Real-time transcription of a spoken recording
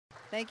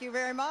Thank you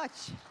very much.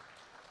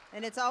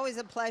 And it's always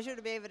a pleasure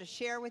to be able to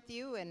share with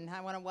you, and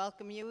I want to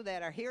welcome you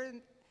that are here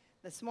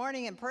this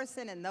morning in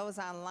person and those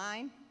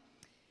online.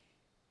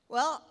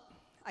 Well,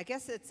 I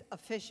guess it's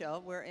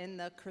official. We're in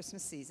the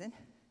Christmas season.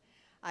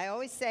 I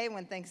always say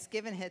when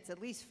Thanksgiving hits,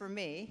 at least for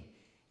me,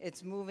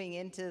 it's moving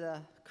into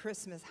the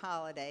Christmas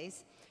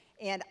holidays.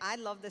 And I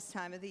love this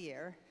time of the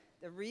year.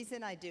 The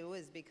reason I do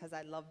is because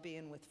I love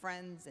being with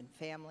friends and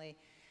family.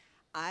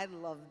 I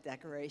love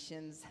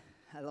decorations.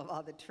 I love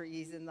all the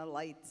trees and the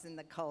lights and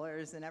the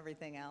colors and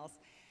everything else.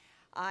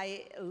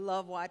 I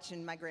love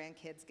watching my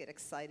grandkids get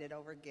excited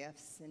over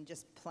gifts and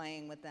just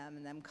playing with them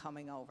and them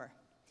coming over.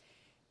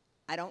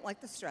 I don't like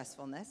the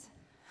stressfulness.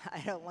 I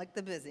don't like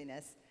the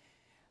busyness,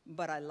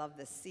 but I love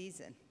this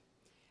season.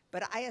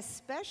 But I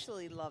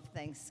especially love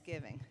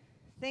Thanksgiving.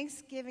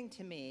 Thanksgiving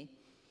to me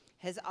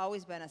has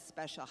always been a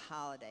special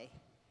holiday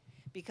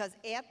because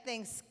at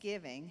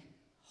Thanksgiving,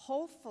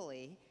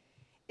 hopefully,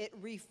 it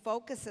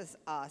refocuses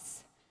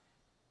us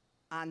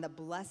on the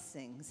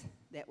blessings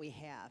that we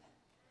have.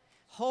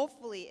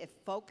 Hopefully, it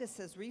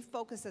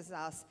refocuses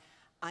us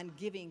on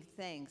giving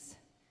thanks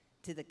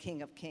to the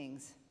King of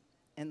Kings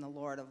and the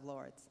Lord of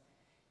Lords.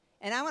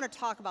 And I want to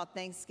talk about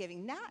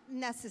Thanksgiving, not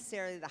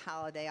necessarily the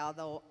holiday,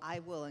 although I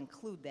will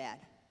include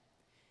that.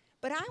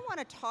 But I want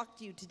to talk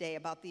to you today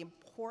about the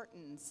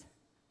importance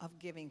of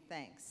giving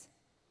thanks.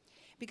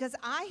 Because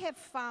I have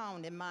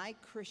found in my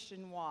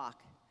Christian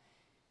walk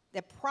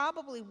that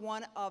probably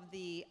one of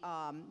the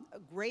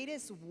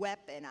greatest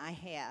weapon I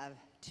have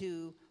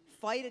to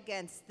fight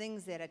against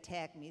things that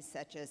attack me,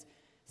 such as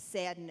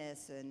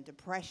sadness and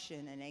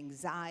depression and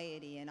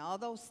anxiety and all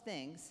those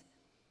things,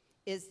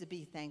 is to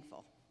be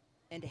thankful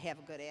and to have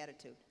a good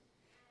attitude.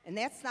 And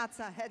that's not,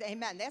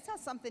 amen, that's not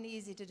something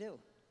easy to do.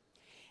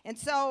 And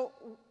so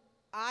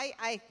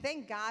I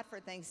thank God for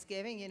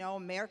Thanksgiving. You know,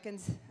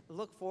 Americans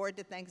look forward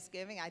to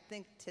Thanksgiving. I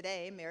think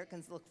today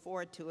Americans look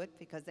forward to it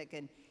because they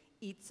can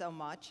eat so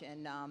much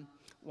and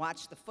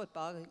watch the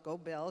football. Go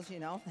Bills,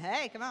 you know.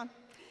 Hey, come on.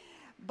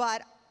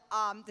 But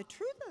the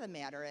truth of the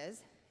matter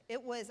is,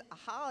 it was a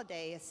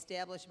holiday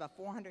established about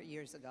 400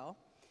 years ago.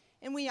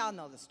 And we all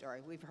know the story.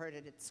 We've heard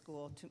it at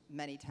school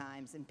many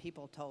times, and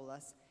people told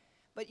us.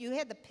 But you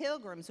had the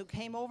Pilgrims who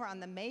came over on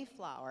the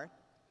Mayflower,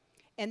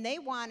 and they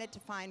wanted to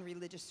find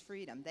religious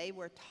freedom. They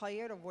were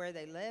tired of where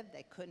they lived.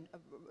 They couldn't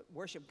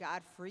worship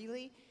God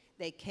freely.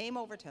 They came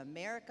over to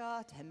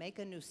America to make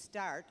a new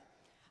start.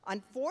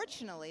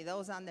 Unfortunately,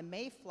 those on the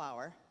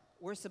Mayflower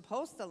were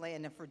supposed to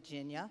land in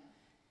Virginia.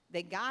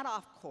 They got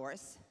off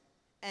course,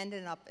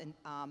 ended up in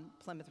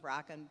Plymouth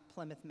Rock and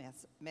Plymouth,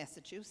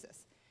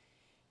 Massachusetts.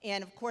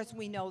 And of course,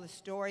 we know the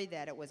story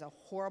that it was a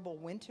horrible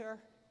winter.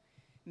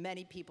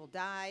 Many people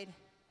died.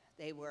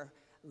 They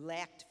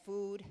lacked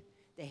food.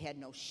 They had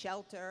no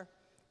shelter.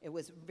 It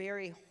was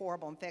very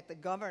horrible. In fact, the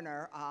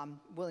governor,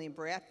 William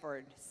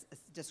Bradford,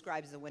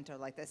 describes the winter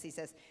like this. He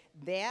says,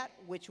 "That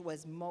which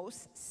was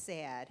most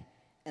sad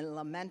and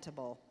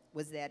lamentable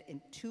was that in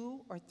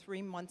 2 or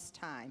 3 months'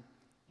 time,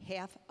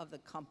 half of the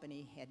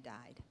company had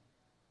died.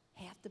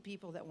 Half the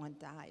people that went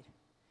died."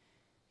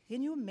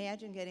 Can you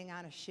imagine getting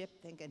on a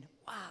ship thinking,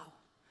 wow,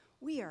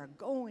 we are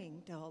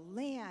going to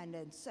land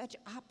and such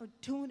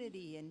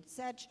opportunity and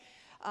such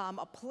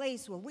a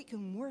place where we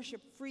can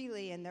worship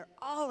freely, and they're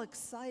all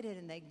excited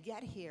and they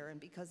get here, and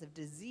because of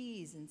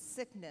disease and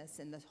sickness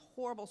and the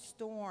horrible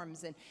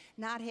storms and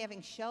not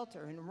having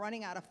shelter and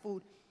running out of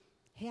food,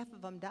 half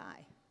of them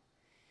die.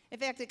 In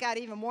fact, it got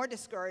even more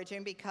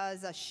discouraging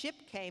because a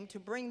ship came to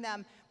bring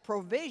them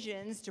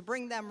provisions, to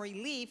bring them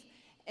relief,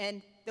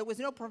 and there was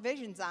no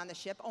provisions on the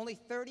ship, only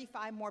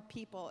 35 more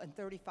people and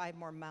 35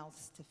 more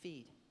mouths to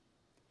feed.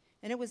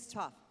 And it was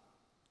tough.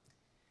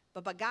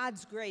 But by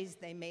God's grace,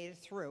 they made it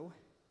through.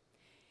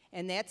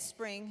 And that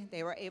spring,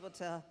 they were able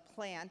to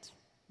plant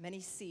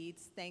many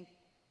seeds. Thank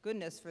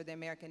goodness for the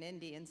American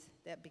Indians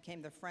that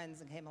became their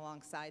friends and came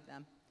alongside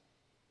them.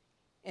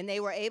 And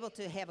they were able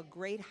to have a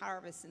great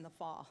harvest in the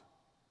fall.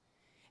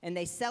 And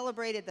they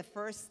celebrated the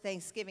first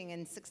Thanksgiving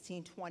in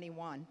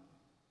 1621.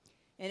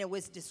 And it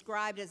was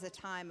described as a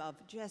time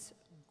of just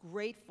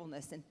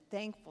gratefulness and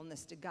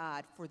thankfulness to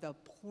God for the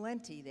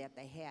plenty that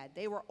they had.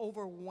 They were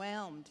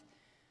overwhelmed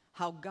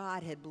how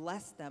God had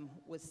blessed them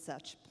with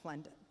such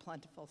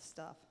plentiful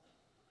stuff.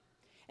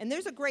 And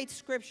there's a great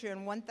scripture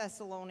in 1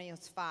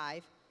 Thessalonians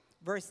 5,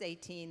 verse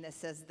 18, that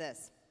says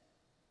this: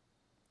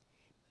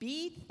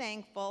 "Be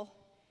thankful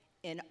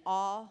in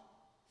all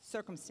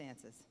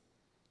circumstances."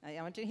 Now,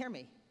 I want you to hear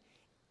me.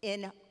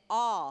 In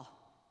all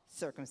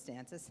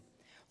circumstances.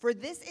 "For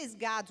this is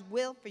God's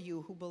will for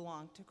you who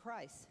belong to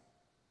Christ."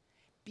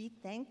 Be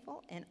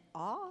thankful in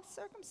all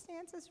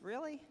circumstances?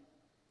 Really?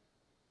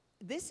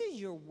 This is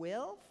your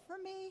will for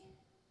me,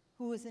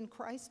 who is in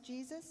Christ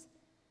Jesus?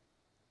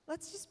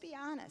 Let's just be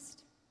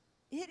honest.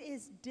 It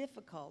is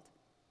difficult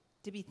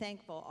to be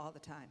thankful all the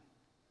time.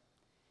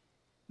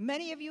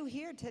 Many of you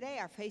here today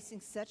are facing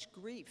such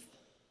grief,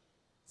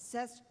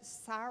 such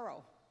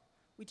sorrow.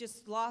 We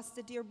just lost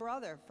a dear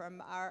brother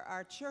from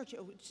our church.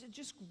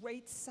 Just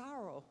great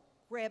sorrow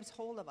grabs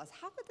hold of us.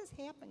 How could this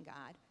happen,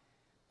 God?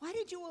 Why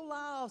did you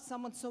allow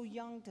someone so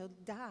young to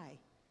die?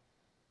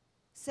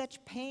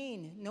 Such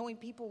pain, knowing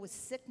people with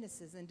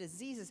sicknesses and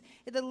diseases.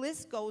 The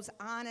list goes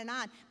on and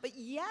on. But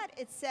yet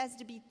it says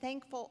to be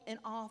thankful in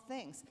all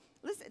things.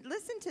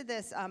 Listen to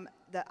this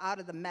out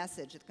of the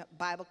Message, the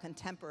Bible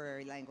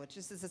Contemporary Language.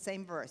 This is the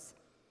same verse.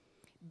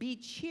 Be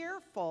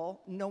cheerful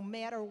no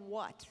matter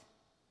what.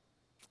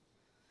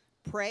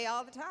 Pray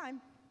all the time.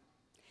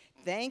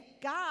 Thank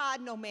God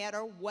no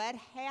matter what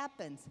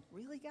happens.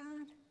 Really,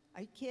 God?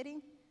 Are you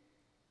kidding?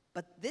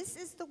 But this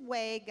is the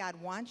way God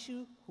wants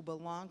you who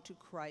belong to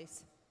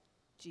Christ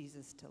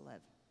Jesus to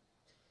live.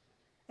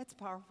 That's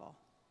powerful.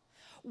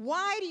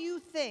 Why do you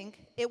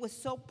think it was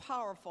so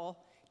powerful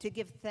to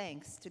give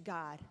thanks to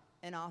God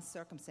in all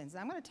circumstances?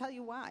 I'm going to tell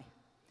you why.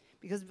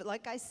 Because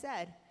like I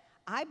said,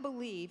 I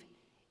believe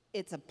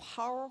it's a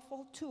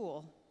powerful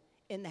tool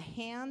in the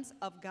hands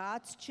of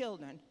God's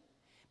children,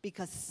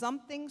 because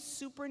something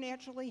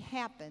supernaturally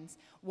happens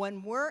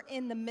when we're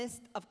in the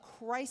midst of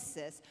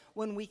crisis,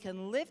 when we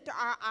can lift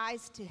our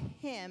eyes to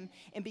Him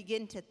and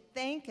begin to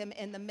thank Him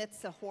in the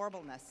midst of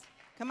horribleness.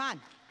 Come on.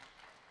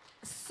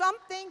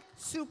 Something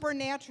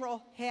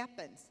supernatural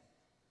happens.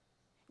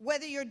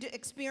 Whether you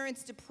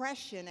experience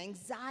depression,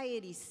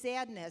 anxiety,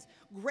 sadness,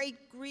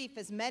 great grief,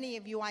 as many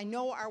of you I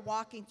know are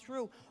walking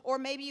through, or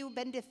maybe you've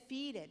been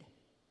defeated,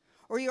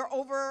 or you're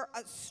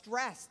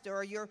overstressed,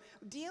 or you're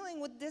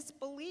dealing with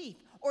disbelief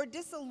or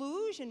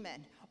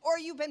disillusionment, or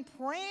you've been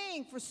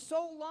praying for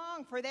so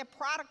long for that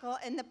prodigal,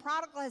 and the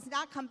prodigal has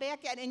not come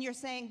back yet, and you're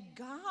saying,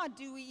 God,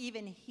 do we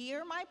even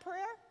hear my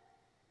prayer?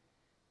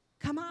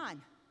 Come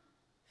on.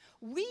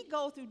 We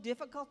go through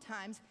difficult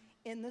times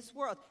in this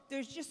world.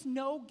 There's just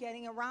no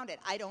getting around it.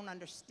 I don't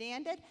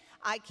understand it.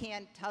 I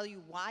can't tell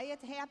you why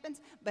it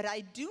happens, but I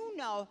do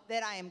know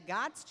that I am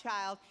God's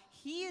child.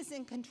 He is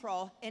in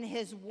control, and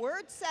His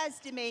word says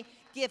to me,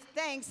 give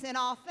thanks in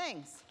all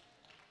things.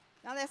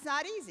 Now, that's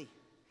not easy.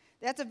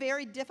 That's a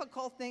very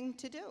difficult thing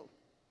to do.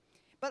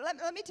 But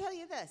let me tell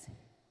you this.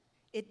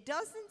 It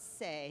doesn't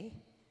say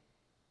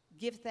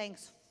give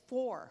thanks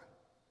for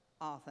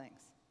all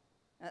things.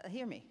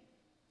 Hear me.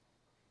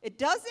 It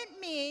doesn't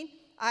mean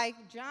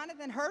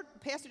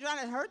Pastor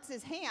Jonathan hurts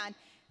his hand.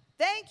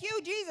 Thank you,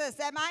 Jesus,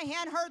 that my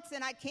hand hurts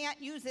and I can't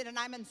use it and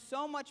I'm in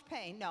so much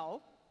pain.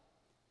 No.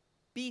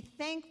 Be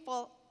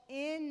thankful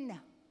in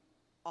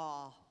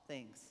all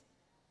things.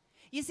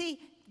 You see,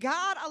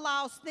 God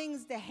allows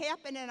things to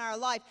happen in our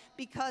life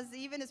because,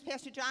 even as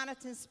Pastor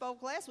Jonathan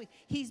spoke last week,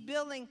 He's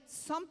building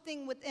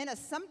something within us,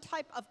 some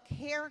type of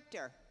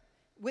character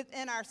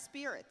within our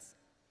spirits.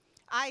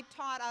 I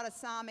taught out of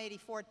Psalm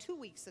 84 2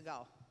 weeks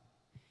ago.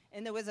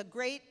 And there was a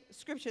great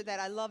scripture that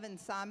I love in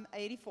Psalm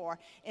 84.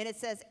 And it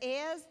says,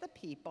 as the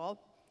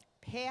people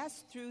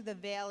passed through the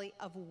valley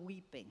of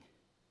weeping.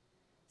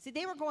 See,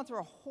 they were going through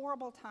a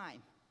horrible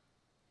time.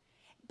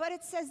 But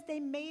it says they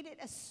made it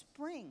a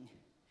spring.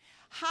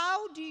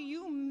 How do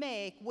you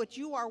make what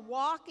you are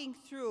walking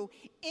through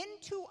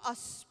into a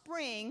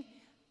spring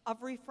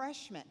of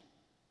refreshment?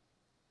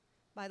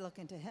 By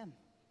looking to Him.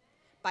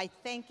 By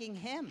thanking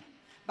Him.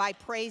 By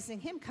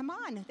praising Him. Come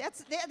on.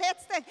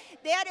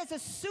 That is a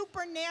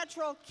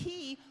supernatural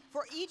key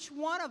for each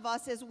one of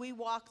us as we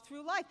walk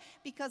through life.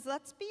 Because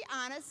let's be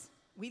honest,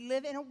 we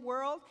live in a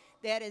world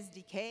that is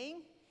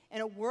decaying,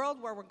 in a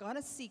world where we're going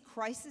to see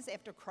crisis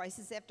after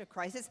crisis after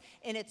crisis,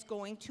 and it's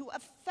going to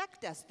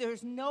affect us.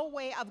 There's no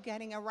way of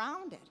getting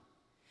around it.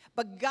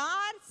 But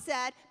God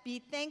said, be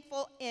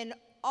thankful in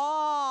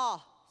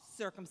all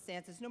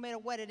circumstances, no matter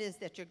what it is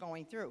that you're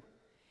going through.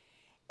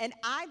 And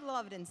I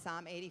loved in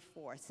Psalm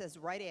 84, it says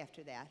right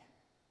after that,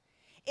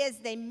 as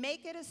they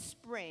make it a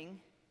spring,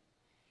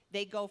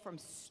 they go from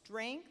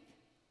strength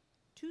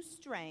to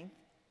strength,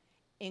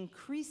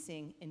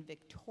 increasing in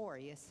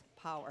victorious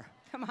power.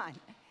 Come on.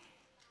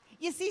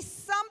 You see,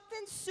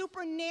 something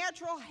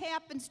supernatural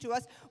happens to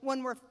us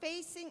when we're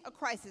facing a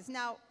crisis.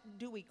 Now,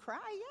 do we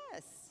cry?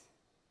 Yes.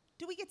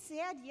 Do we get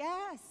sad?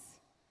 Yes.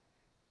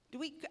 Do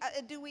we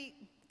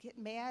get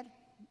mad?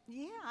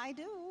 Yeah, I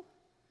do.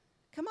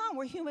 Come on,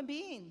 we're human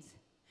beings.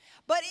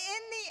 But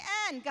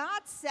in the end,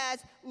 God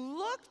says,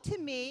 look to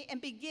me and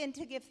begin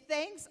to give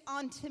thanks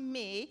unto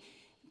me,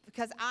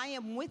 because I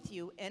am with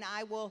you and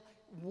I will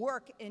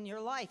work in your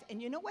life.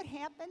 And you know what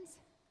happens?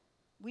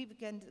 We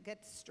begin to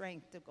get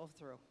strength to go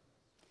through.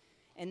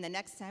 And the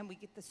next time we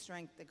get the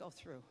strength to go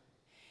through.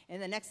 And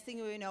the next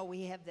thing we know,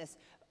 we have this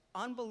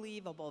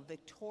unbelievable,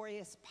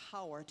 victorious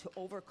power to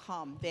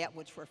overcome that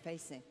which we're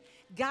facing.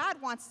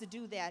 God wants to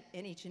do that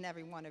in each and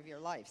every one of your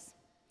lives.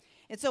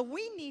 And so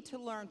we need to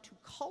learn to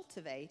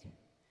cultivate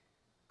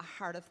a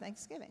heart of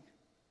thanksgiving.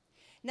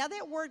 Now,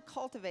 that word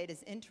cultivate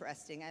is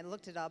interesting. I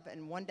looked it up,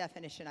 and one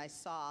definition I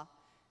saw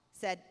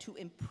said to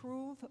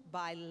improve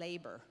by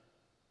labor.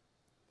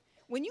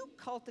 When you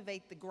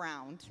cultivate the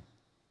ground,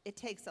 it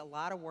takes a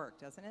lot of work,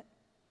 doesn't it?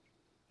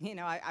 You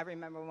know, I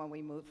remember when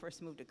we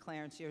first moved to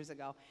Clarence years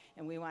ago,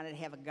 and we wanted to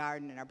have a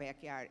garden in our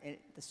backyard, and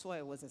the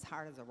soil was as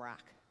hard as a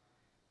rock.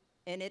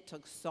 And it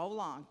took so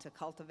long to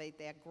cultivate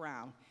that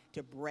ground,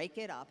 to break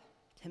it up,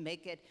 to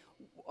make it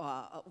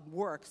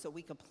work so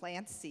we could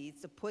plant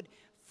seeds, to put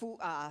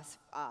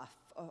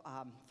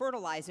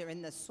fertilizer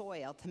in the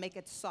soil to make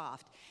it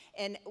soft.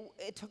 And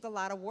it took a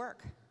lot of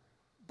work.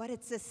 But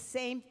it's the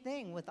same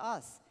thing with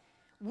us.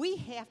 We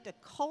have to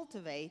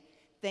cultivate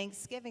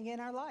Thanksgiving in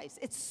our lives.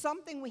 It's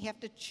something we have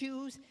to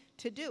choose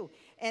to do.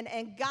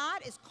 And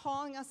God is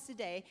calling us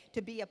today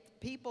to be a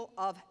people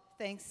of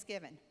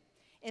Thanksgiving.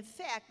 In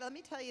fact, let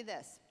me tell you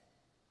this.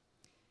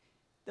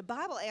 The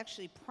Bible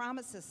actually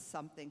promises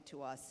something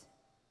to us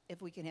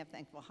if we can have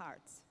thankful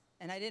hearts.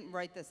 And I didn't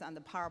write this on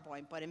the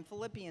PowerPoint, but in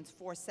Philippians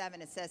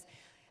 4:7 it says,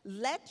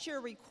 "Let your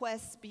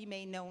requests be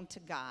made known to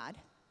God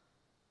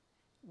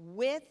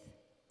with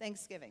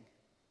thanksgiving."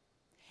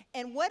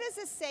 And what does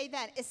it say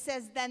then? It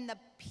says, then the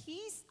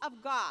peace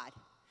of God,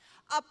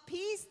 a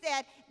peace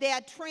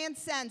that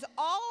transcends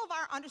all of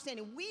our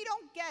understanding. We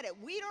don't get it.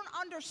 We don't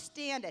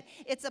understand it.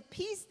 It's a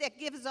peace that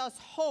gives us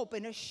hope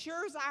and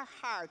assures our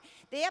heart.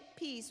 That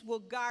peace will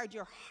guard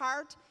your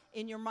heart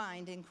and your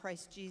mind in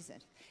Christ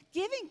Jesus.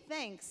 Giving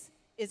thanks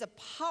is a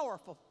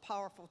powerful,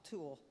 powerful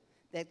tool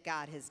that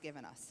God has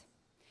given us.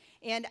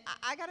 And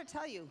I got to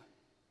tell you,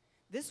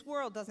 this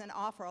world doesn't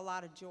offer a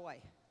lot of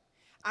joy.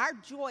 Our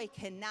joy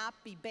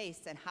cannot be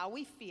based on how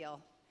we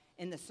feel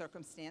in the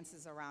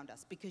circumstances around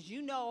us. Because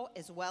you know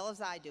as well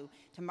as I do,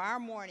 tomorrow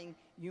morning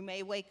you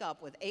may wake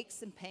up with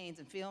aches and pains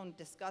and feeling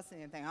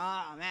disgusting and think,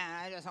 oh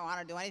man, I just don't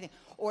want to do anything.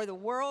 Or the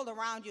world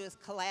around you is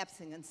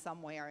collapsing in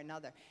some way or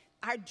another.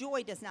 Our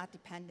joy does not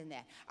depend on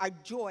that. Our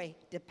joy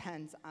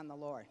depends on the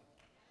Lord.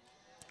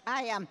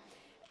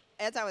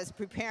 As I was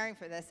preparing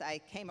for this,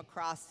 I came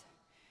across,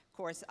 of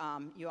course,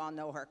 you all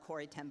know her,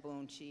 Corrie ten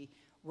Boom. She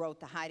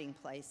wrote The Hiding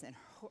Place, and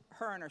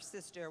her and her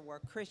sister were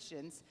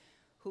Christians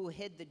who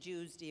hid the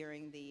Jews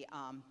during the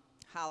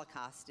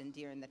Holocaust and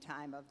during the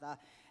time of the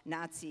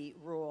Nazi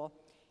rule.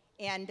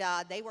 And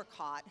they were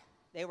caught.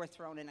 They were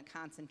thrown in a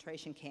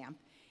concentration camp,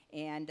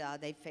 and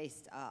they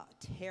faced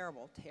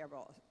terrible,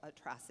 terrible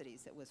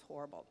atrocities. It was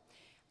horrible.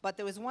 But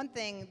there was one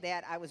thing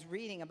that I was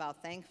reading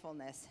about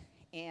thankfulness,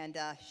 and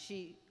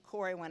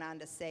Corrie went on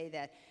to say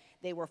that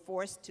they were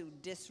forced to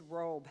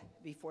disrobe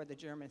before the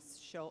German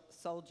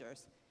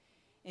soldiers.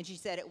 And she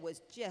said it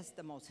was just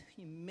the most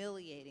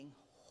humiliating,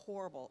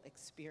 horrible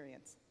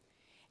experience.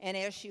 And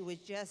as she was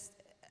just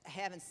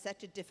having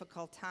such a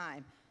difficult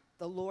time,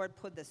 the Lord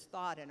put this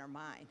thought in her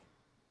mind.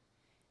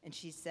 And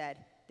she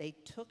said, they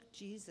took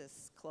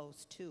Jesus'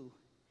 clothes too,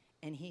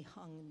 and he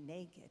hung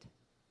naked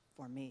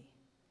for me.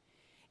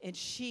 And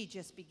she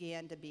just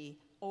began to be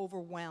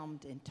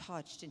overwhelmed and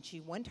touched. And she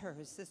went to her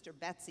sister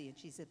Betsy, and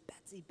she said,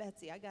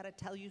 Betsy, I got to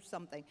tell you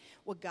something.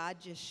 What God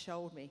just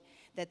showed me,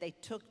 that they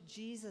took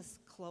Jesus'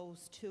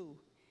 clothes too,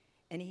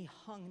 and he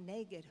hung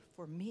naked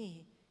for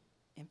me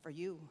and for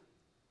you.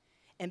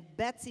 And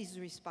Betsy's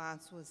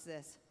response was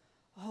this,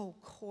 oh,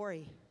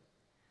 Corrie,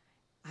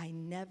 I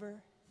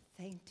never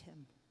thanked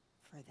him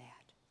for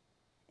that.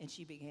 And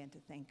she began to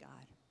thank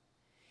God.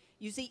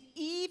 You see,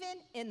 even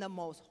in the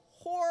most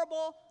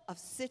horrible of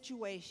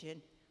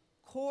situation,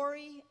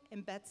 Corrie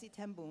and Betsy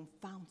ten Boom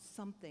found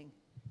something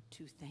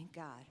to thank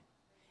God.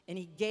 And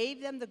he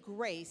gave them the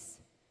grace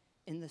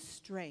and the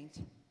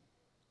strength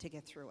to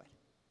get through it.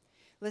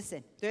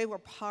 Listen, they were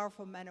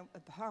powerful men,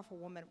 powerful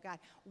women of God.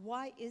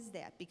 Why is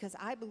that? Because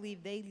I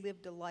believe they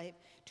lived a life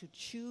to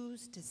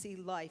choose to see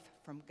life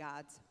from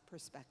God's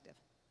perspective.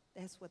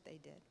 That's what they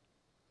did.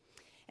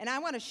 And I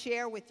want to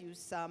share with you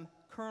some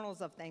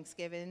kernels of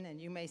Thanksgiving.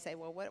 And you may say,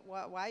 well,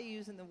 why are you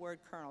using the word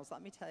kernels?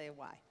 Let me tell you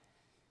why.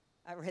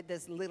 I read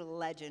this little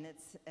legend.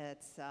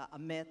 It's a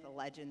myth, a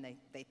legend,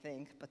 they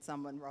think, but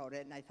someone wrote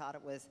it, and I thought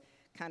it was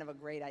kind of a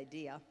great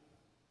idea.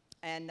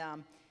 And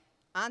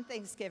on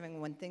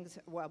Thanksgiving,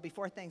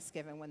 before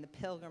Thanksgiving, when the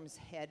pilgrims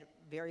had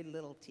very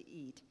little to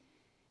eat,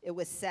 it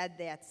was said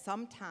that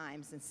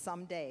sometimes and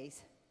some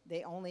days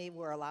they only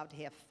were allowed to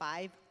have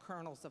 5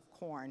 kernels of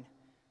corn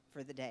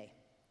for the day.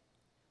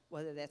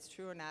 Whether that's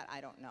true or not,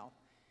 I don't know.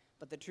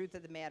 But the truth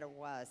of the matter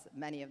was,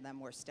 many of them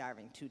were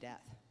starving to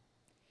death.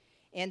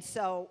 And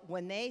so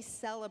when they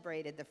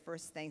celebrated the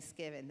first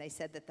Thanksgiving, they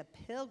said that the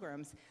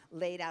pilgrims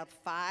laid out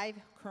 5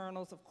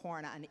 kernels of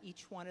corn on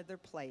each one of their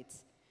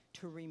plates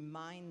to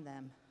remind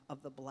them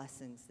of the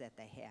blessings that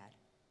they had.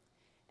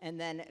 And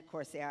then, of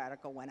course, the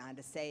article went on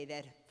to say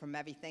that from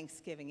every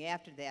Thanksgiving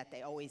after that,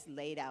 they always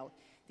laid out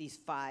these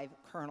 5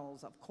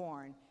 kernels of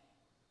corn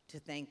to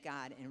thank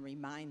God and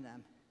remind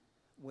them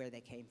where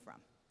they came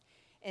from.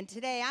 And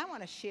today I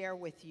want to share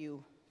with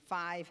you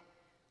 5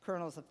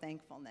 kernels of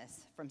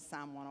thankfulness from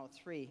Psalm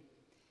 103,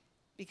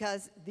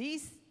 because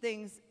these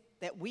things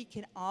that we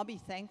can all be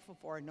thankful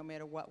for no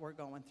matter what we're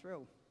going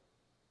through.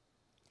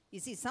 You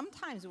see,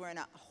 sometimes we're in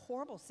a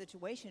horrible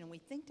situation and we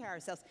think to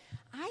ourselves,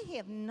 I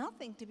have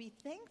nothing to be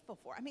thankful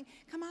for. I mean,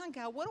 come on,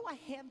 God, what do I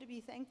have to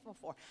be thankful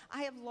for?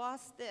 I have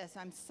lost this,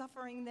 I'm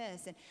suffering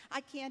this, and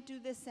I can't do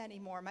this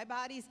anymore. My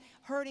body's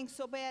hurting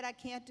so bad, I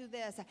can't do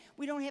this.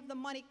 We don't have the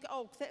money.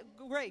 Oh,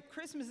 great,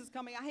 Christmas is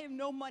coming. I have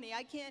no money.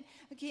 I can't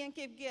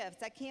give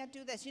gifts. I can't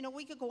do this. You know,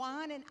 we could go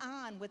on and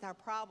on with our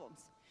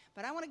problems.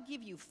 But I want to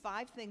give you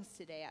 5 things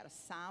today out of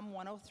Psalm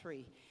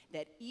 103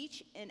 that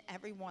each and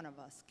every one of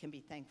us can be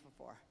thankful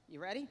for. You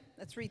ready?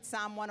 Let's read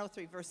Psalm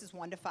 103, verses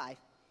 1 to 5.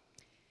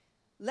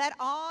 Let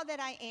all that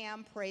I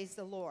am praise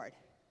the Lord.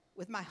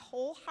 With my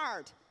whole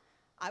heart,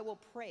 I will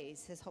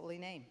praise his holy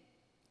name.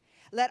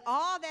 Let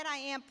all that I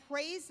am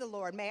praise the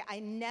Lord. May I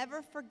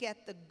never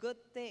forget the good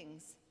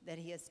things that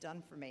he has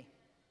done for me.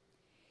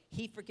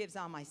 He forgives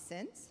all my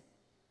sins.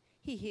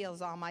 He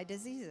heals all my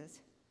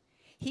diseases.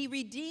 He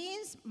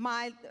redeems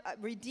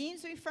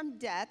me from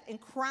death and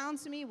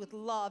crowns me with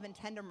love and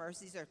tender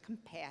mercies or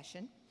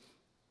compassion.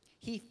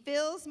 He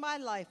fills my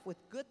life with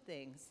good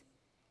things,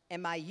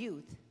 and my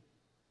youth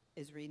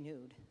is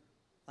renewed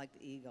like the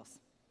eagles.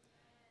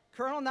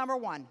 Kernel number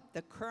 1,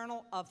 the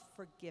kernel of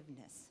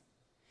forgiveness.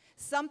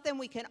 Something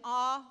we can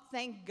all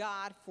thank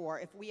God for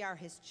if we are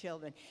his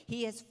children.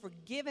 He has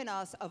forgiven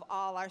us of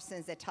all our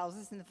sins. That tells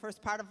us in the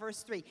first part of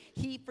verse 3.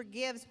 He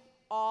forgives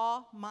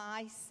all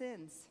my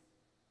sins.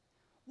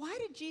 Why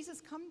did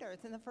Jesus come to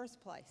earth in the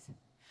first place?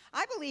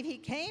 I believe he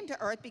came to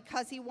earth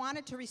because he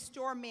wanted to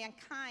restore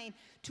mankind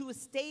to a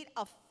state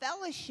of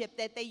fellowship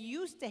that they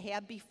used to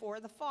have before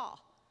the fall.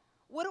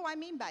 What do I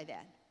mean by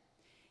that?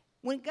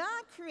 When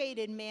God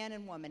created man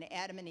and woman,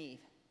 Adam and Eve,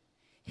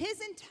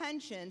 his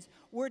intentions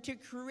were to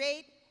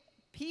create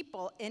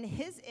people in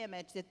his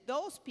image that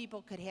those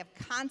people could have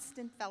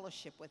constant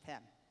fellowship with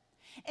him.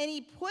 And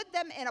he put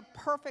them in a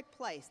perfect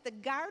place. The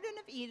Garden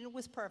of Eden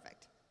was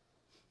perfect.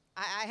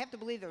 I have to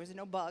believe there was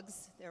no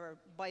bugs. They were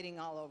biting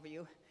all over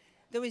you.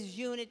 There was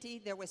unity.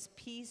 There was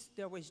peace.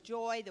 There was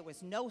joy. There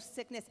was no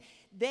sickness.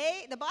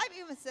 The Bible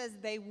even says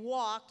they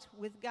walked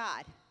with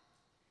God.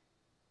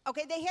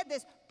 Okay, they had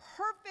this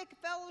perfect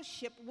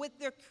fellowship with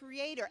their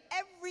Creator.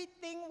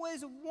 Everything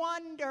was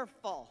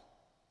wonderful.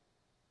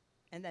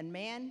 And then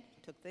man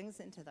took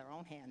things into their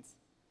own hands.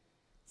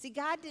 See,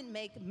 God didn't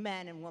make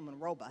men and women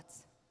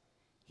robots.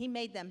 He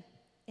made them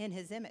in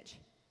his image,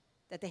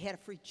 that they had a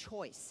free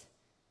choice,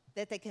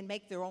 that they can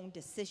make their own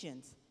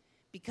decisions,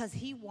 because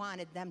he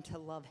wanted them to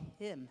love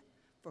him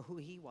for who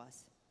he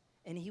was.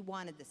 And he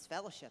wanted this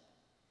fellowship.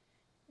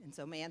 And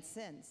so man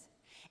sins.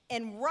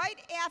 And right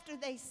after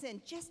they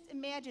sin, just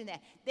imagine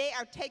that. They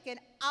are taken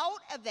out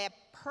of that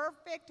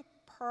perfect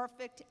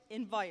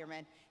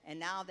environment, and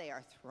now they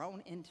are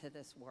thrown into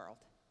this world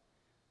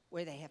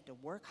where they have to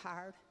work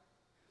hard,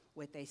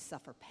 where they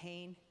suffer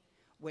pain,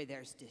 where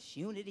there's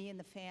disunity in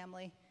the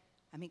family.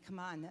 I mean, come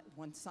on,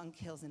 one son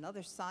kills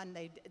another son.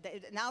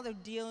 Now they're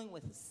dealing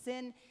with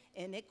sin,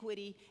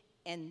 iniquity,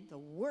 and the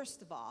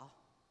worst of all,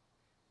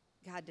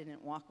 God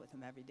didn't walk with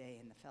them every day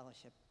in the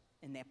fellowship,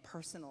 in that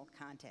personal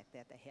contact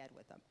that they had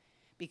with them,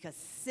 because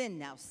sin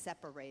now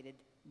separated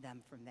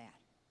them from that.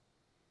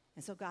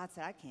 And so God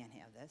said, I can't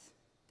have this.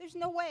 There's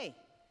no way.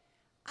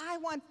 I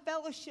want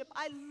fellowship.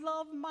 I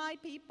love my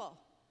people.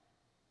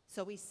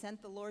 So he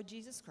sent the Lord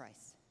Jesus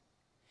Christ,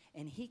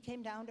 and he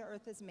came down to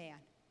earth as man.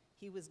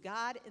 He was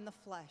God in the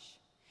flesh.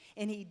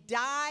 And he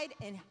died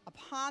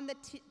upon the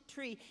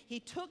tree. He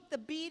took the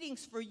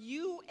beatings for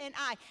you and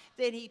I.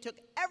 Then he took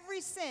every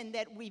sin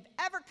that we've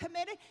ever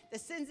committed, the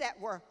sins that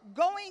we're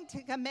going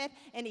to commit,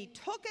 and he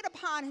took it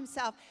upon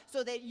himself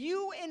so that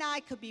you and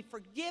I could be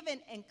forgiven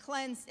and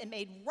cleansed and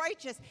made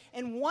righteous,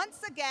 and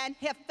once again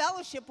have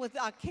fellowship with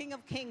our King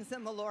of Kings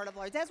and the Lord of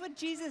Lords. That's what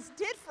Jesus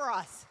did for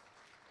us.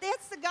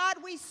 That's the God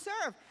we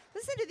serve.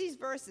 Listen to these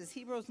verses,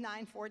 Hebrews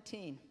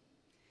 9:14.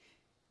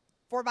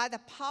 For by the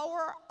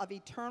power of the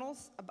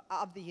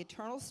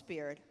eternal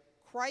Spirit,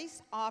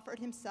 Christ offered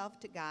himself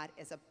to God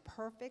as a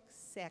perfect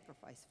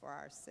sacrifice for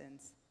our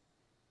sins.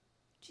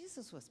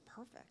 Jesus was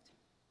perfect.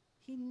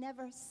 He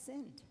never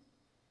sinned.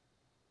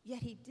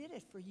 Yet he did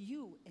it for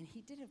you, and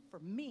he did it for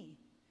me,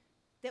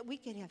 that we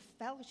could have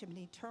fellowship and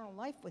eternal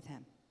life with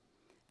him.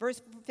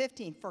 Verse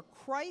 15, for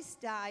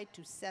Christ died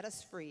to set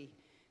us free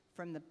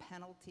from the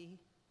penalty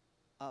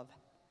of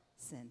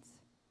sins.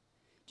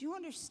 Do you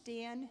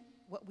understand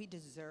what we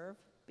deserve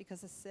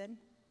because of sin?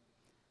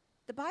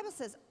 The Bible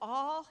says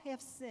all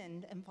have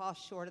sinned and fall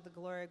short of the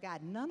glory of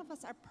God. None of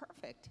us are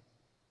perfect.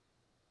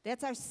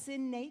 That's our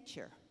sin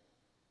nature.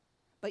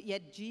 But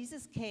yet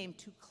Jesus came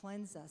to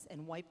cleanse us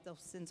and wipe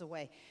those sins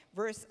away.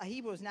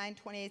 Hebrews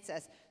 9:28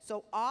 says,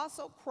 so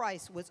also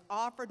Christ was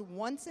offered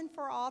once and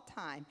for all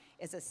time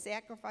as a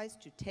sacrifice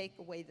to take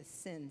away the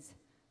sins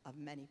of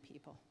many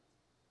people.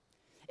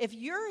 If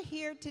you're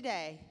here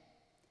today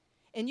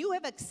and you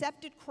have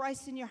accepted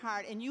Christ in your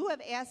heart, and you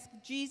have asked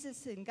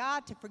Jesus and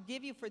God to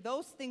forgive you for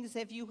those things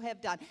that you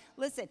have done,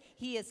 listen,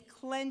 he has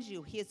cleansed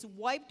you. He has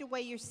wiped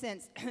away your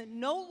sins.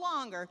 No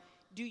longer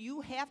do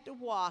you have to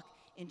walk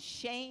in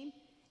shame,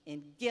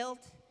 in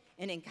guilt,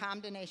 and in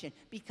condemnation,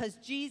 because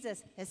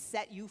Jesus has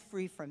set you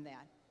free from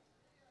that.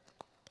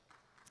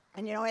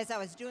 And you know, as I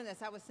was doing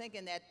this, I was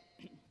thinking that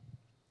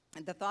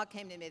the thought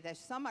came to me that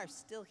some are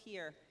still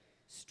here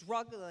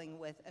struggling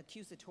with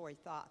accusatory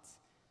thoughts.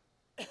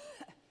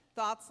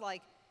 Thoughts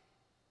like,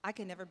 I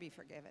can never be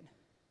forgiven.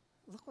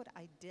 Look what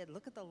I did.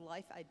 Look at the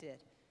life I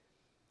did.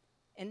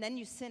 And then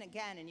you sin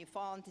again and you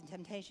fall into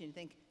temptation. You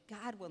think,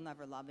 God will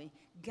never love me.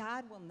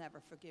 God will never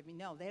forgive me.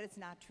 No, that is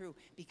not true,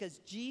 because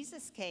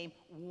Jesus came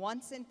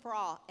once and for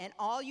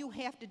all you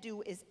have to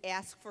do is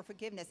ask for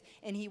forgiveness,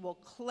 and he will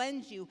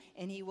cleanse you,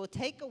 and he will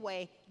take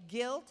away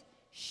guilt,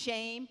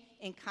 shame,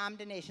 and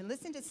condemnation.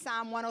 Listen to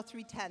Psalm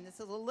 103:10. This is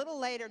a little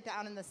later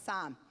down in the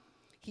Psalm.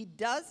 He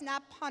does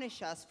not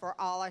punish us for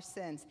all our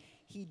sins.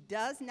 He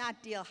does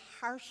not deal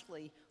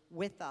harshly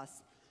with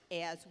us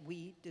as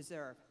we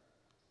deserve.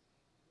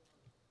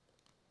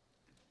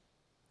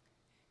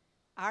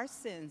 Our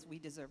sins, we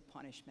deserve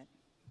punishment.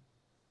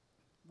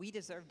 We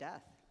deserve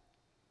death,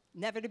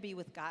 never to be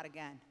with God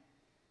again.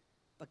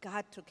 But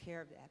God took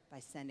care of that by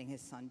sending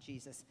his son,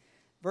 Jesus.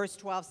 Verse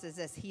 12 says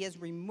this: he has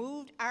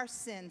removed our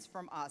sins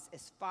from us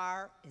as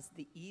far as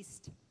the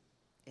east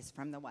is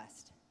from the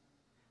west.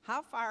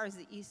 How far is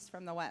the east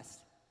from the west?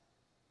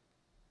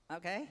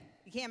 Okay?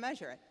 You can't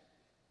measure it.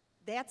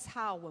 That's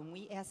how, when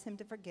we ask him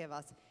to forgive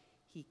us,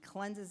 he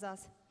cleanses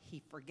us,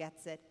 he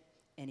forgets it,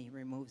 and he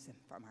removes them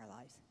from our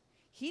lives.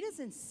 He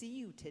doesn't see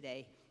you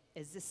today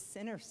as this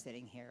sinner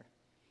sitting here.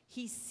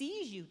 He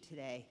sees you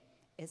today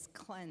as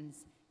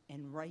cleansed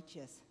and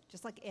righteous,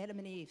 just like Adam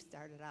and Eve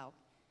started out.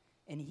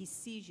 And he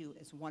sees you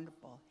as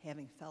wonderful,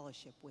 having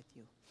fellowship with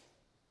you.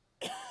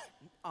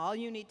 All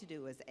you need to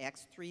do, as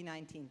Acts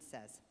 3:19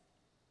 says,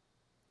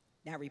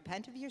 now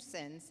repent of your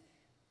sins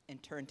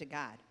and turn to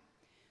God,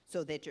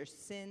 so that your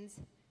sins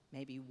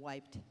may be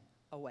wiped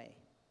away.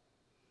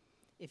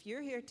 If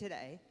you're here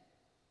today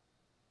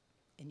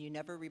and you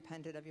never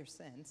repented of your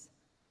sins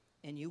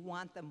and you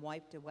want them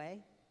wiped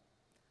away,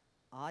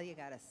 all you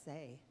got to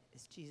say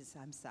is, Jesus,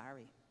 I'm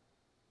sorry.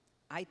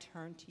 I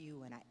turn to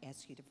you and I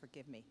ask you to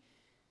forgive me.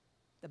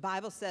 The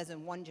Bible says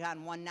in 1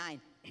 John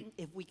 1:9,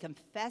 if we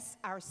confess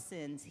our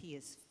sins, he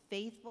is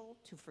faithful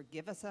to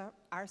forgive us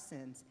our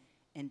sins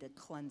and to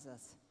cleanse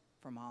us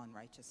from all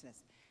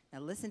unrighteousness. Now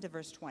listen to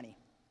verse 20.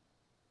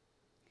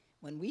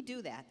 When we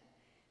do that,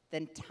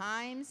 then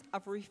times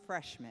of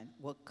refreshment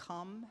will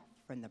come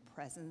from the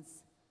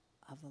presence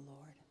of the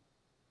Lord.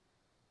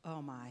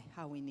 Oh my,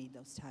 how we need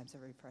those times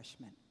of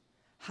refreshment.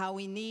 How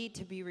we need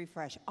to be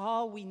refreshed.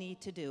 All we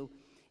need to do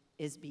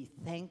is be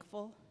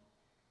thankful.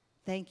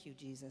 Thank you,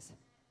 Jesus,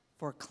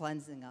 for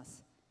cleansing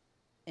us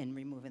and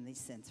removing these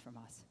sins from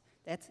us.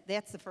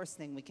 That's the first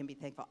thing we can be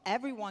thankful.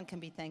 Everyone can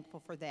be thankful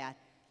for that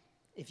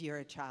if you're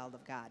a child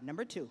of God.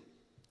 Number two,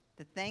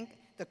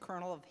 the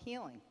kernel of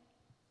healing.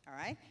 All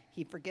right?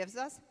 He forgives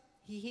us.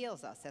 He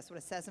heals us. That's what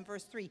it says in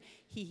verse 3.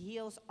 He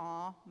heals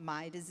all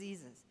my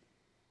diseases.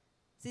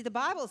 See, the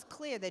Bible is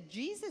clear that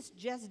Jesus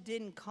just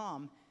didn't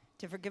come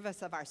to forgive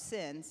us of our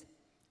sins,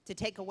 to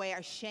take away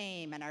our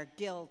shame and our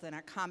guilt and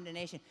our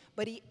condemnation,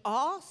 but he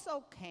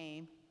also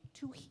came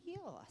to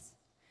heal us.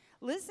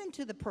 Listen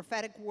to the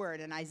prophetic word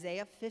in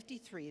Isaiah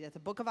 53, that's the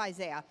book of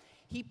Isaiah.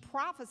 He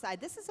prophesied,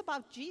 this is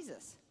about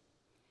Jesus.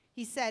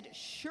 He said,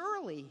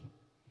 surely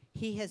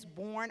he has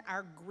borne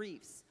our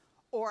griefs,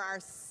 or our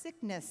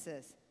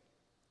sicknesses,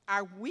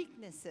 our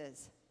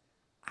weaknesses,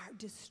 our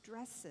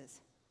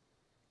distresses.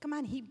 Come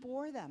on, he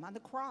bore them on the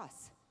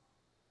cross.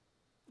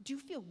 Do you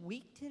feel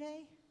weak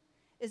today?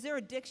 Is there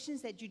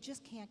addictions that you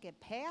just can't get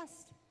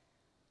past?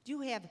 Do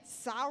you have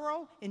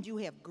sorrow, and do you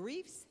have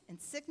griefs and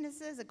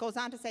sicknesses? It goes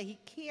on to say he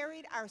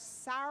carried our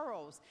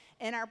sorrows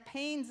and our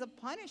pains of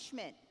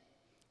punishment.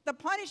 The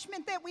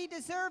punishment that we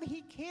deserve,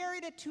 he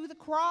carried it to the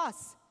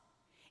cross.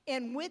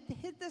 And with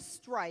the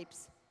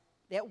stripes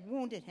that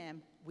wounded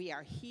him, we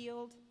are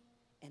healed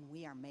and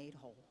we are made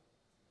whole.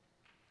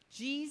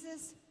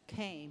 Jesus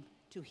came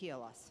to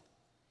heal us.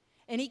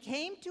 And he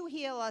came to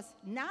heal us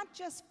not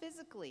just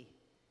physically,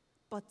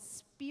 but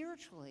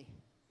spiritually.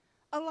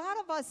 A lot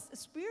of us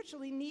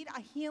spiritually need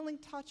a healing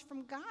touch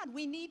from God.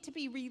 We need to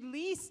be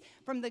released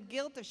from the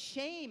guilt of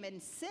shame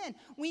and sin.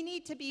 We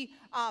need to be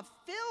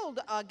filled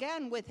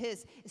again with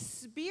his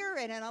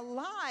spirit and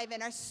alive.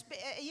 And our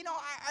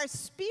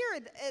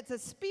spirit, it's a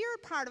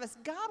spirit part of us.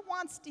 God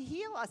wants to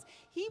heal us.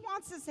 He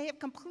wants us to have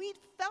complete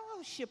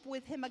fellowship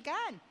with him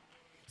again.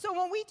 So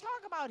when we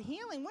talk about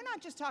healing, we're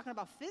not just talking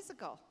about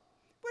physical.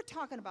 We're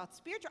talking about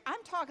spiritual.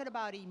 I'm talking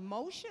about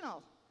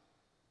emotional.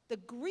 The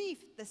grief,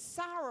 the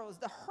sorrows,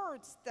 the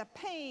hurts, the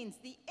pains,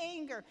 the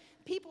anger,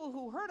 people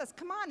who hurt us.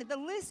 Come on, the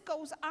list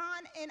goes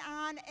on and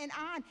on and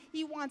on.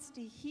 He wants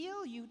to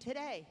heal you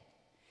today.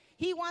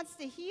 He wants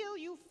to heal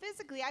you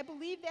physically. I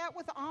believe that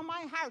with all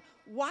my heart.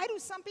 Why do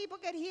some people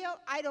get healed?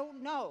 I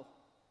don't know.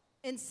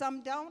 And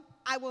some don't.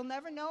 I will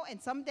never know.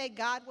 And someday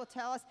God will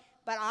tell us.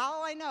 But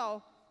all I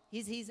know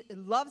is he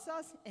loves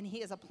us, and he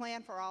has a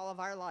plan for all of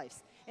our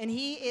lives. And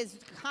he is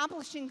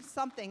accomplishing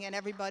something in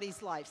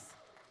everybody's lives.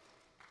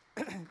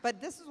 But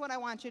this is what I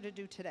want you to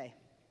do today.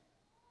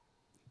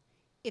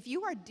 If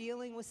you are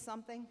dealing with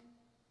something,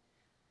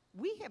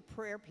 we have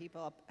prayer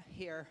people up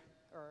here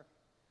or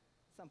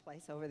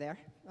someplace over there,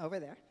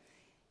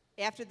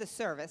 after the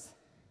service.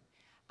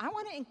 I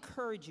want to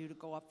encourage you to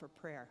go up for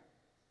prayer.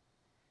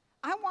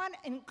 I want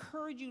to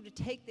encourage you to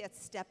take that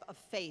step of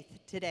faith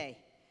today.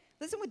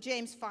 Listen what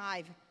James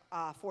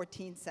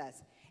 5:14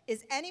 says.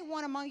 Is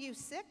anyone among you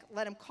sick?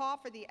 Let him call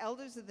for the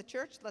elders of the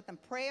church. Let them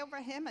pray over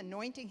him,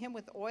 anointing him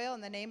with oil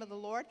in the name of the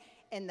Lord.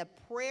 And the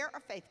prayer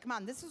of faith. Come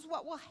on, this is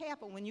what will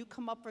happen when you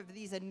come up with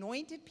these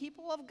anointed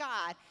people of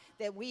God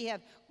that we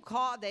have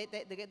called. They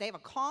have a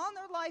call in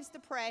their lives to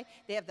pray.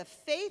 They have the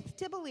faith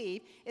to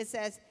believe. It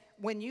says,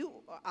 when you,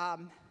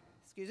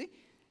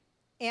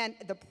 and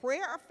the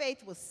prayer of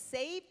faith will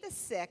save the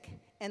sick,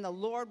 and the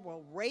Lord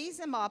will raise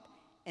him up.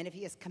 And if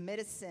he has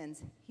committed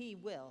sins, he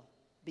will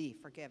be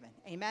forgiven.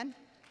 Amen?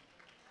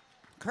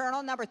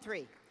 Kernel number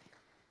 3,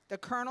 the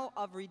kernel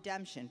of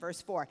redemption.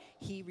 Verse 4,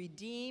 he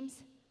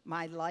redeems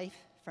my life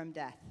from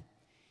death.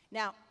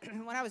 Now,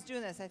 when I was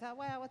doing this, I thought,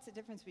 well, what's the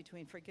difference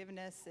between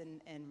forgiveness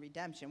and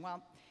redemption?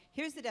 Well,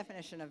 here's the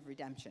definition of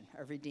redemption,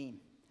 or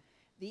redeem.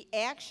 The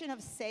action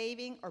of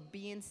saving or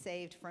being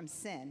saved from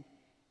sin,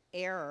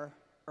 error,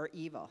 or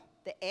evil.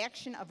 The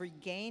action of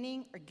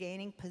regaining or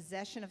gaining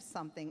possession of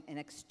something in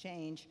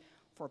exchange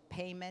for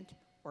payment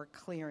or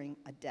clearing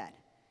a debt.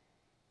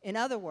 In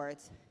other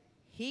words,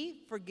 he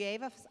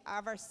forgave us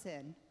of our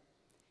sin,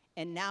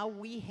 and now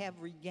we have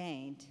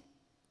regained,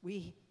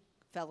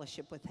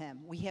 fellowship with him.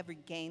 We have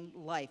regained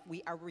life.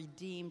 We are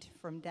redeemed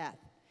from death.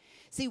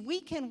 See, we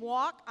can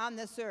walk on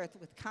this earth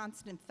with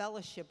constant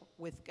fellowship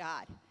with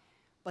God.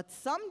 But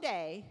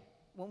someday,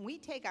 when we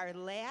take our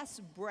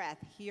last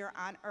breath here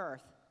on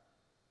earth,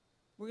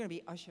 we're going to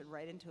be ushered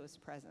right into his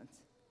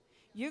presence.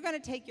 You're going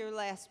to take your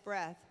last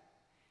breath,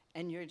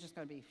 and you're just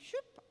going to be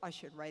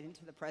ushered right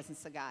into the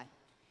presence of God.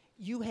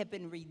 You have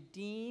been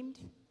redeemed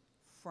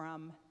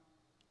from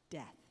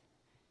death.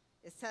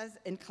 It says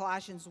in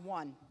Colossians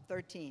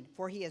 1:13,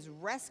 for he has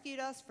rescued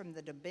us from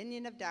the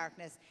dominion of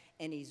darkness,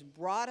 and he's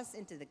brought us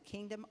into the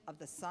kingdom of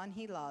the Son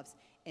he loves,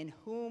 in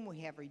whom we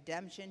have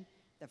redemption,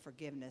 the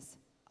forgiveness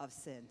of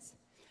sins.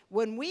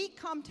 When we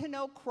come to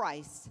know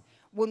Christ,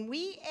 when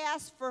we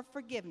ask for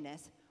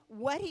forgiveness,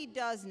 what he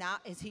does now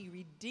is he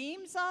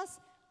redeems us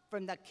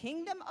from the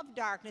kingdom of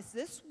darkness.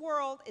 This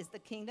world is the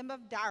kingdom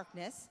of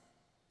darkness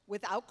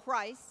without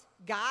Christ.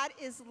 God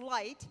is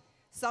light.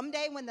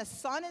 Someday when the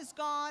sun is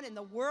gone and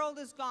the world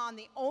is gone,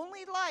 the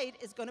only light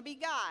is going to be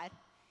God.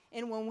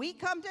 And when we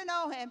come to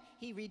know him,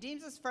 he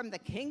redeems us from the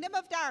kingdom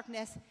of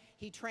darkness.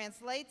 He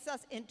translates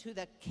us into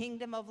the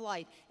kingdom of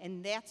light.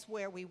 And that's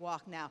where we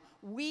walk now.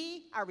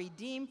 We are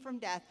redeemed from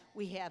death.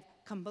 We have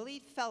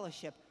complete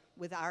fellowship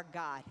with our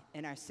God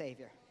and our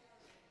Savior.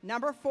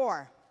 Number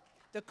 4,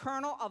 the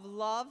kernel of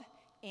love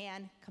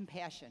and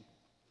compassion.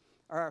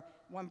 Or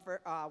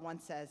one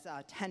says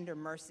tender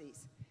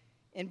mercies.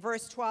 In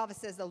verse 12, it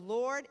says, the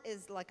Lord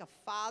is like a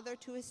father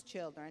to his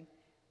children,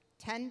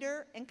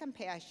 tender and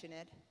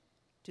compassionate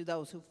to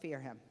those who fear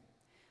him.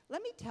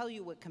 Let me tell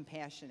you what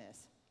compassion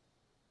is.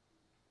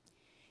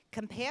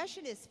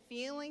 Compassion is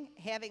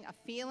having a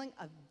feeling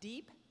of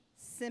deep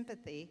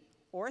sympathy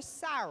or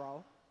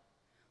sorrow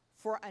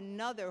for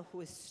another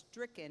who is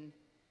stricken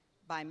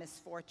by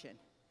misfortune.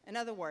 In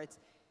other words,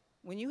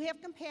 when you have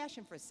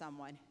compassion for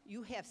someone,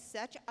 you have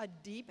such a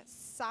deep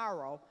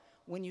sorrow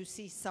when you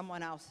see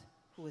someone else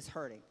who is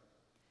hurting.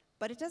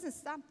 But it doesn't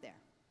stop there.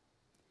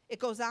 It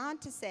goes on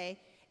to say,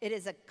 it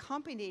is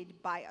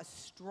accompanied by a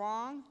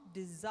strong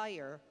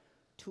desire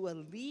to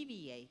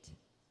alleviate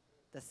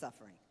the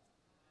suffering.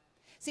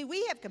 See,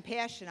 we have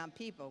compassion on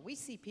people. We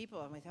see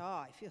people and we think, oh,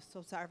 I feel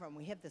so sorry for them.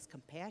 We have this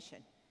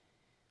compassion.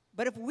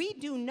 But if we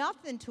do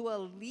nothing to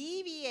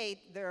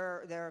alleviate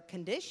their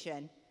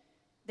condition,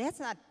 that's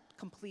not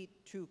complete,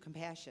 true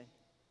compassion.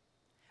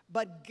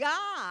 But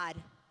God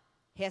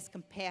has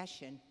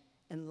compassion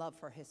and love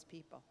for his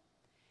people.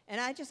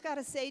 And I just got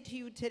to say to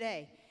you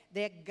today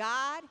that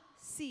God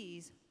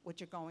sees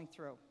what you're going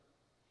through.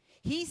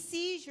 He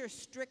sees your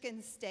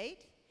stricken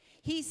state.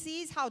 He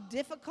sees how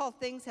difficult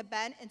things have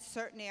been in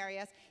certain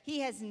areas.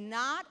 He has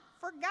not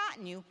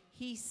forgotten you.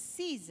 He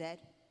sees it,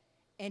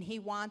 and he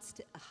wants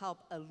to help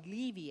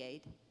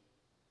alleviate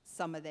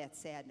some of that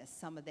sadness,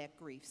 some of that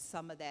grief,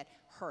 some of that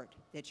hurt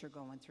that you're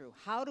going through.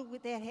 How do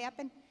that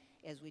happen?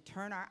 As we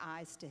turn our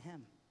eyes to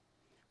him.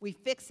 We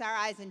fix our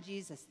eyes on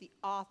Jesus, the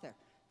author,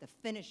 the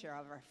finisher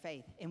of our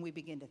faith, and we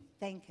begin to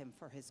thank him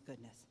for his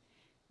goodness.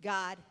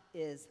 God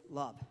is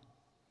love.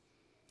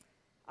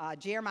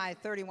 Jeremiah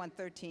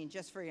 31:13,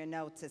 just for your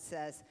notes, it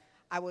says,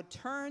 I will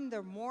turn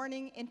their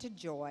mourning into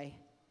joy.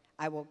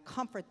 I will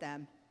comfort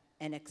them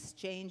and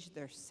exchange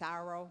their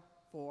sorrow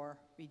for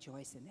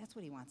rejoicing. That's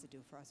what he wants to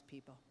do for us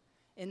people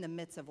in the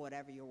midst of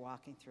whatever you're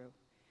walking through.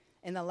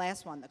 And the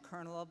last one, the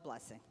kernel of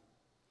blessing.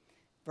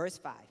 Verse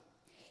 5.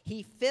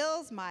 He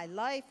fills my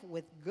life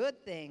with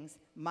good things.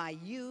 My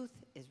youth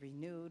is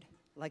renewed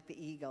like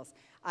the eagles.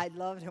 I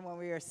loved him when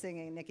we were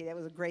singing, Nikki. That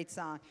was a great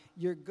song.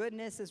 Your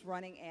goodness is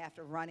running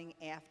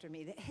after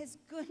me. His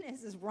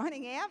goodness is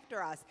running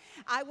after us.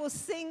 I will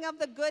sing of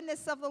the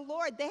goodness of the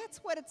Lord. That's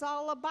what it's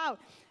all about.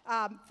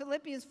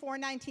 Philippians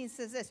 4:19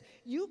 says this,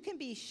 you can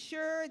be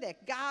sure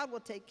that God will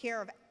take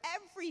care of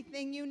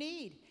everything you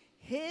need.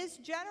 His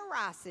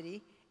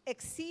generosity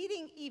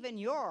exceeding even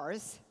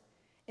yours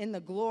in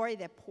the glory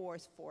that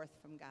pours forth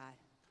from God.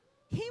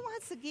 He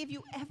wants to give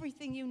you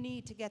everything you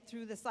need to get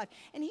through this life.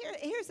 And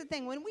here's the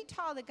thing. When we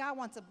talk that God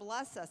wants to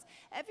bless us,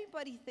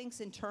 everybody thinks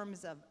in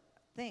terms of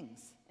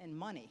things and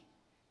money.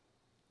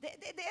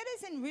 That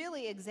isn't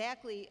really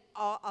exactly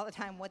all the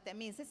time what that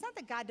means. It's not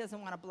that God doesn't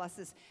want to bless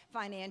us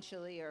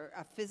financially or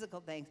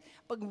physical things.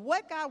 But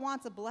what God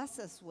wants to bless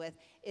us with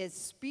is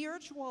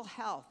spiritual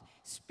health,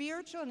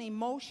 spiritual and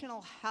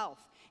emotional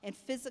health, and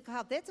physical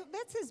health.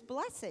 That's his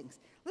blessings.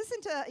 Listen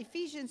to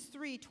Ephesians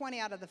 3:20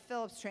 out of the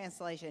Phillips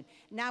translation.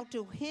 Now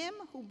to him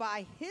who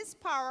by his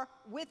power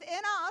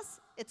within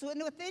us, it's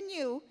within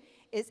you,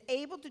 is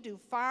able to do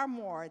far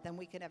more than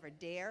we could ever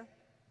dare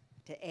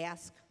to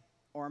ask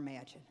or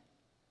imagine.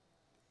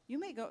 You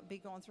may be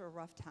going through a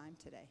rough time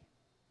today,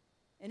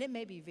 and it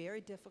may be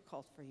very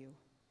difficult for you,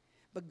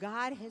 but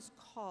God has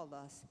called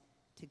us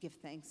to give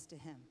thanks to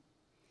him.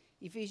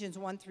 Ephesians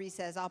 1:3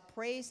 says, "All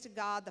praise to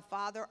God, the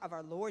Father of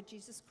our Lord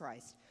Jesus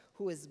Christ,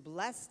 who has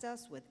blessed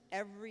us with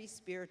every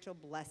spiritual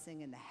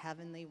blessing in the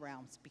heavenly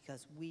realms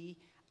because we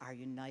are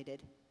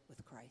united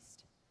with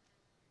Christ."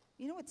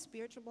 You know what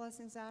spiritual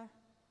blessings are?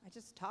 I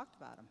just talked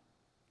about them.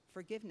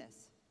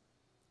 Forgiveness,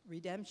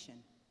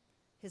 redemption,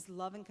 his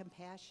love and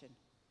compassion,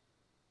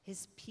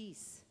 his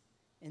peace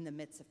in the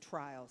midst of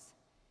trials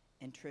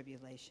and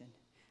tribulation.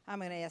 I'm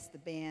going to ask the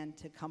band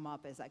to come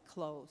up as I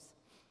close.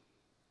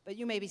 But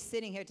you may be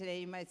sitting here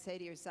today, you might say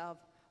to yourself,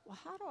 well,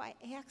 how do I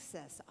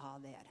access all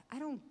that? I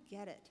don't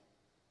get it.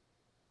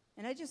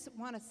 And I just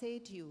want to say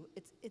to you,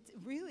 it's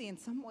really in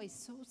some ways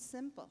so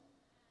simple.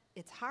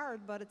 It's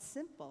hard, but it's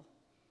simple.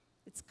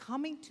 It's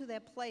coming to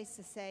that place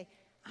to say,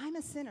 I'm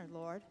a sinner,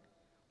 Lord.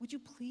 Would you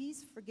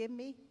please forgive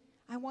me?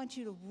 I want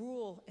you to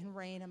rule and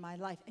reign in my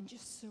life, and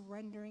just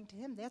surrendering to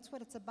him. That's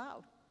what it's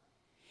about.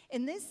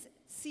 In this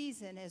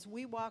season, as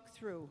we walk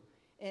through,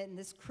 in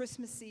this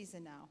Christmas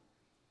season now,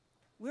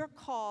 we're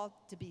called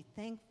to be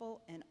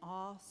thankful in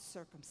all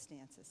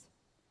circumstances.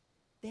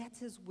 That's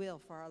his will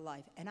for our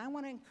life. And I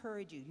want to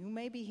encourage you. You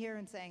may be here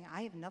and saying,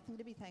 I have nothing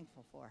to be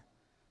thankful for.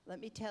 Let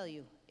me tell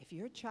you, if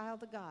you're a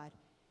child of God,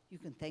 you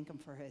can thank him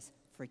for his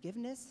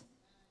forgiveness,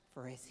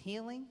 for his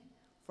healing,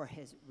 for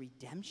his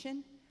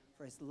redemption,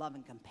 for his love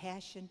and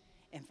compassion,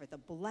 and for the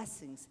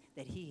blessings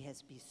that he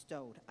has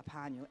bestowed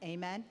upon you.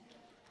 Amen?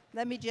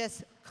 Let me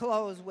just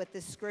close with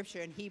this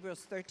scripture in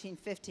Hebrews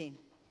 13:15.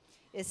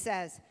 It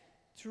says,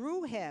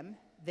 through him,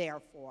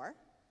 therefore,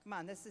 come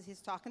on,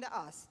 he's talking to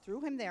us.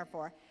 Through him,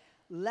 therefore,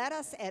 let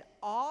us at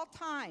all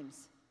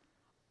times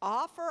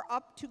offer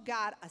up to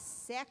God a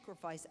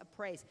sacrifice of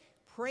praise.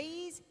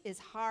 Praise is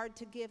hard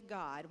to give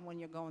God when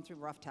you're going through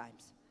rough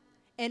times.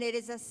 And it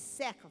is a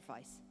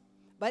sacrifice.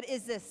 But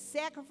it's a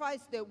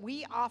sacrifice that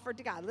we offer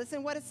to God.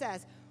 Listen what it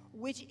says,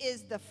 which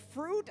is the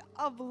fruit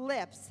of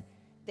lips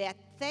that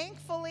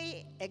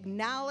thankfully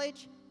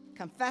acknowledge,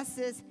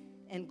 confesses,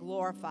 and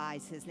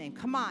glorifies his name.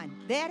 Come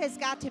on, that has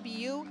got to be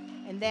you,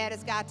 and that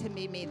has got to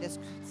be me this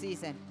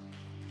season.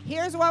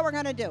 Here's what we're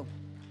going to do.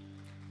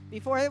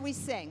 Before we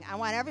sing, I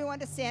want everyone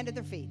to stand at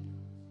their feet.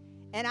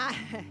 And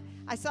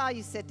I saw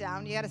you sit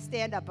down. You got to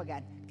stand up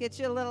again. Get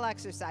you a little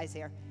exercise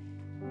here.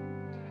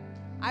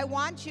 I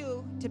want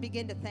you to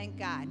begin to thank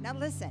God. Now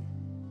listen,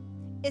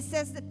 it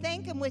says to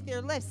thank him with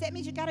your lips. That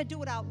means you got to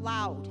do it out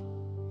loud.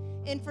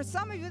 And for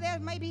some of you,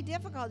 that might be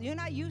difficult. You're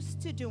not used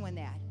to doing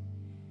that.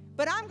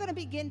 But I'm going to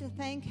begin to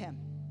thank him.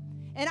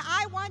 And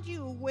I want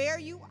you, where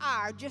you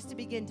are, just to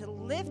begin to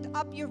lift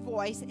up your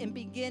voice and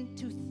begin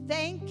to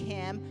thank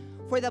him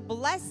for the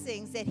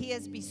blessings that he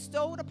has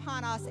bestowed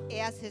upon us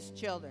as his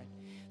children.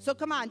 So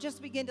come on,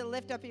 just begin to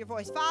lift up your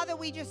voice. Father,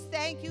 we just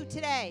thank you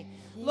today.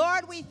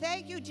 Lord, we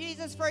thank you,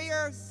 Jesus, for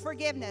your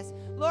forgiveness.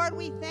 Lord,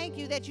 we thank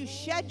you that you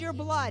shed your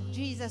blood,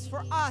 Jesus,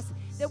 for us,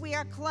 that we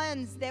are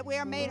cleansed, that we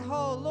are made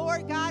whole.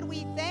 Lord God,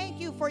 we thank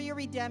you for your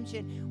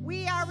redemption.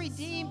 We are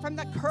redeemed from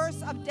the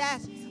curse of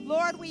death.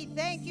 Lord, we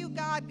thank you,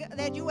 God,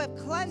 that you have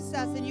cleansed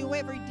us and you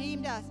have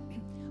redeemed us.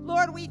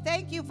 Lord, we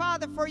thank you,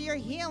 Father, for your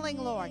healing,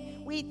 Lord.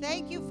 We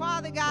thank you,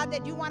 Father God,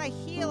 that you want to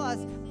heal us,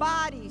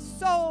 body,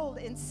 soul,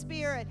 and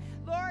spirit.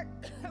 Lord,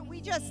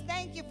 we just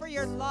thank you for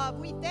your love.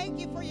 We thank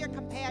you for your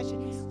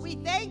compassion. We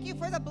thank you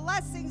for the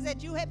blessings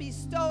that you have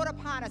bestowed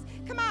upon us.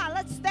 Come on,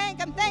 let's thank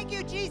him. Thank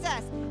you,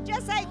 Jesus.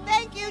 Just say,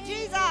 thank you,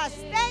 Jesus.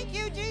 Thank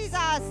you,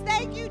 Jesus.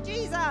 Thank you,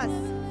 Jesus.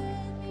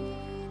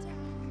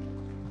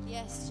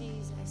 Yes,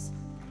 Jesus.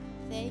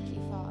 Thank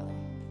you, Father.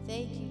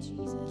 Thank you,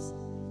 Jesus.